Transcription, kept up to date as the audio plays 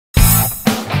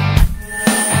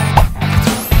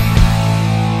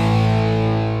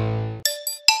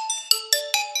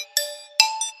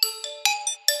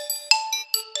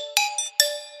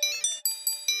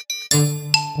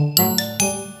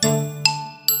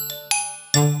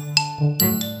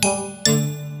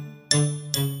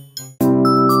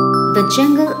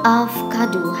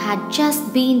Kadu had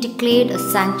just been declared a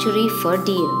sanctuary for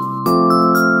deer.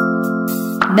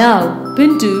 Now,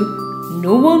 Pintu,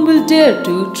 no one will dare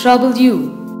to trouble you.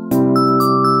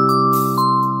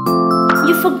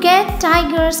 You forget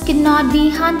tigers cannot be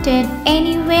hunted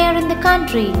anywhere in the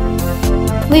country.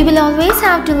 We will always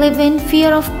have to live in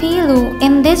fear of Peelu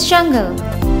in this jungle.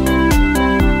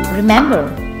 Remember,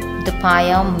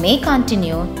 Dopaya may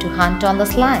continue to hunt on the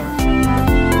sly.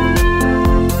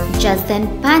 Just then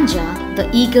Panja, the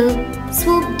eagle,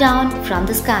 swooped down from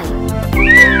the sky.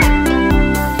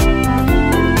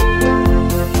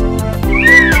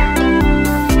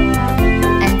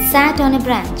 And sat on a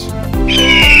branch.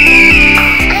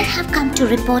 I have come to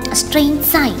report a strange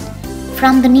sight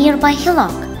from the nearby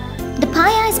hillock.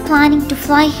 Dopaya is planning to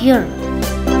fly here.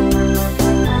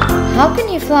 How can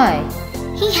he fly?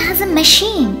 He has a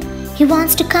machine. He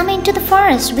wants to come into the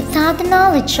forest without the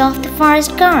knowledge of the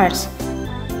forest guards.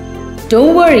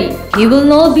 Don't worry, he will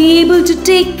not be able to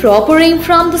take proper aim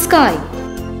from the sky.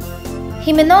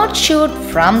 He may not shoot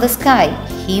from the sky.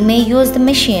 He may use the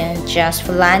machine just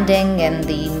for landing in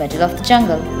the middle of the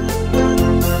jungle.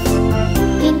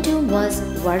 Pintu was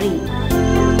worried.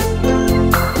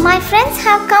 My friends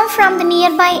have come from the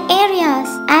nearby areas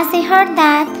as they heard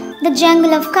that the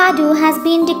jungle of Kadu has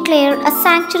been declared a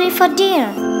sanctuary for deer.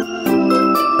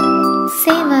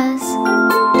 Save us.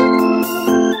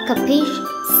 Kapish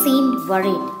seemed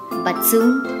worried, but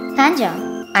soon, Panja,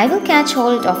 I will catch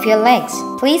hold of your legs.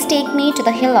 Please take me to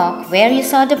the hillock where you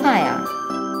saw Dopaya.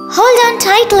 Hold on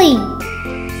tightly.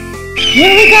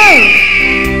 Here we go.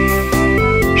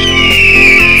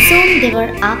 Soon they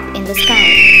were up in the sky.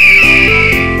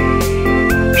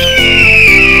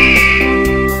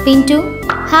 Pintu,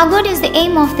 how good is the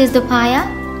aim of this Dopaya?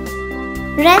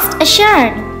 Rest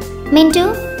assured,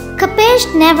 Mintu, Kapish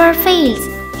never fails.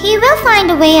 He will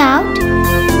find a way out.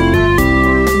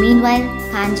 Meanwhile,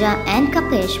 Panja and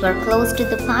Kapish were close to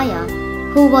Dopaya,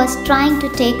 who was trying to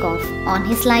take off on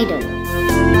his slider.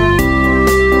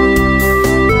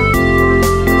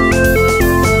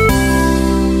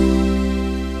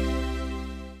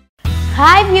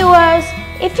 Hi viewers,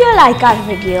 if you like our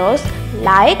videos,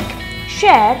 like,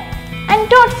 share and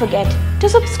don't forget to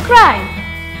subscribe.